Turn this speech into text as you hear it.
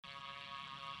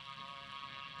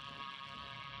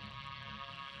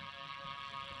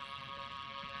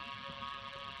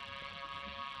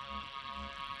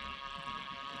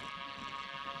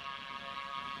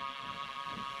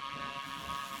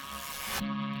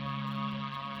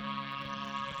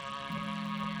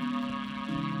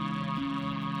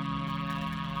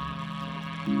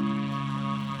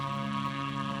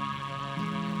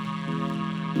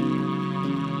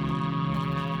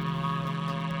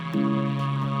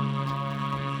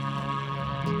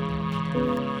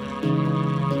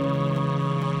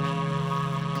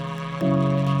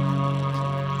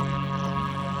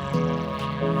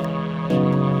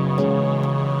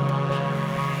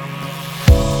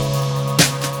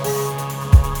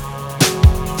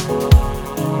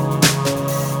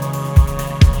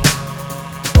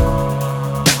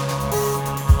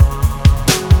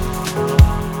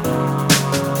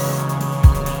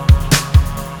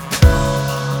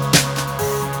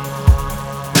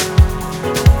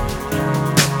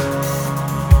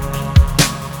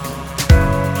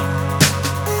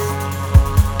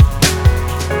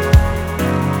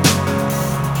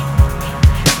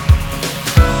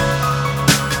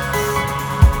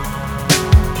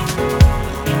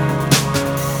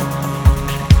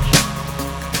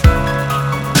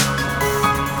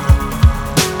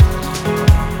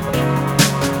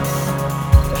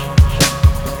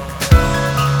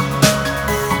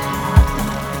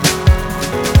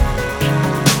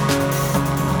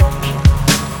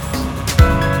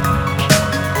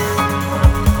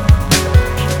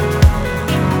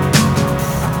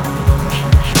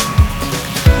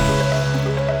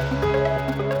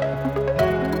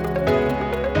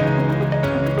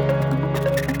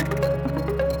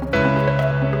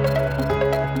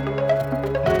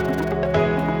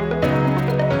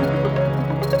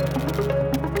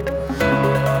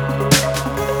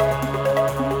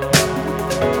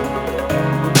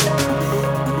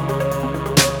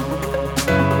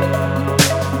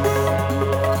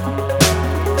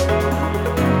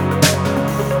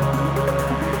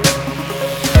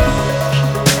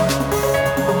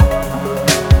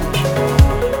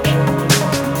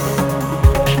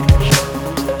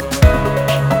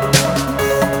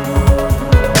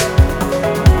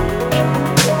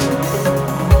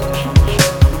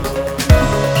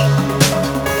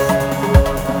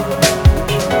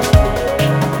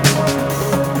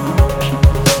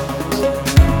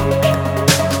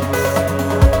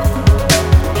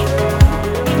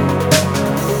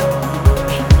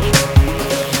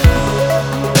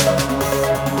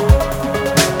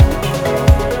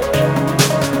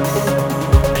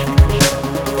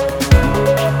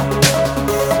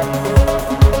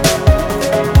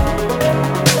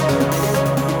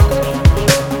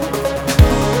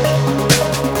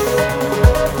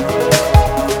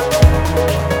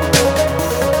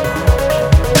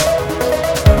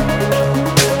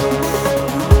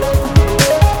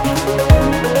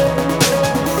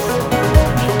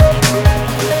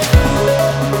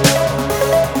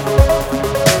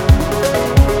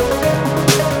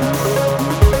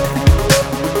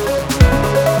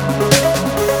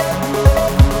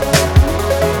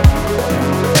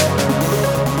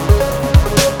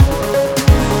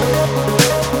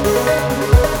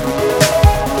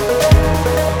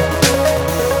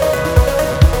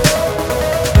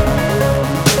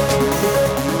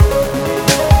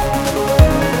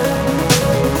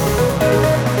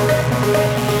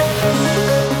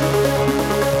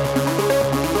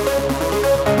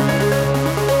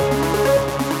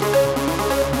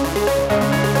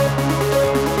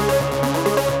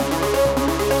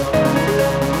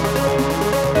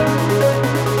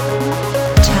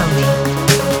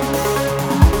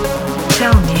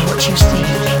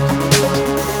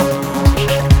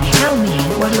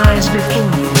lies before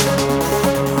you.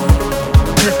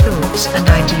 The thoughts and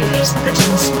ideas that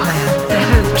inspire, the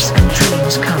hopes and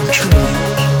dreams come true.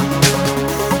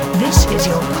 This is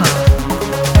your path.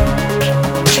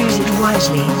 Choose it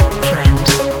wisely, friend.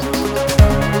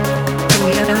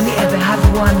 We only ever have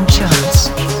one chance,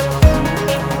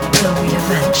 till we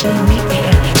eventually meet the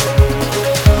end.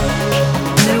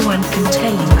 No one can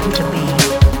tell you who to be.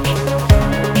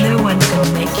 No one can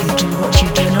make you do what you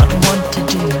do not want to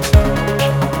do.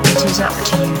 It is up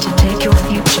to you to take your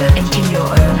future into your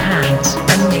own hands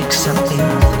and make something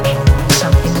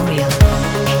real.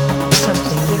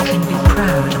 Something you can be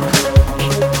proud of.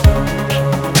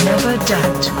 Never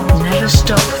doubt, never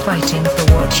stop fighting for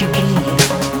what you believe.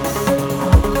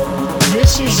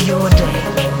 This is your day.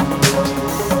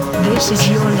 This is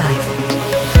your life.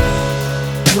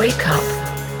 Wake up.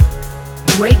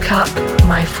 Wake up,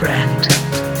 my friend.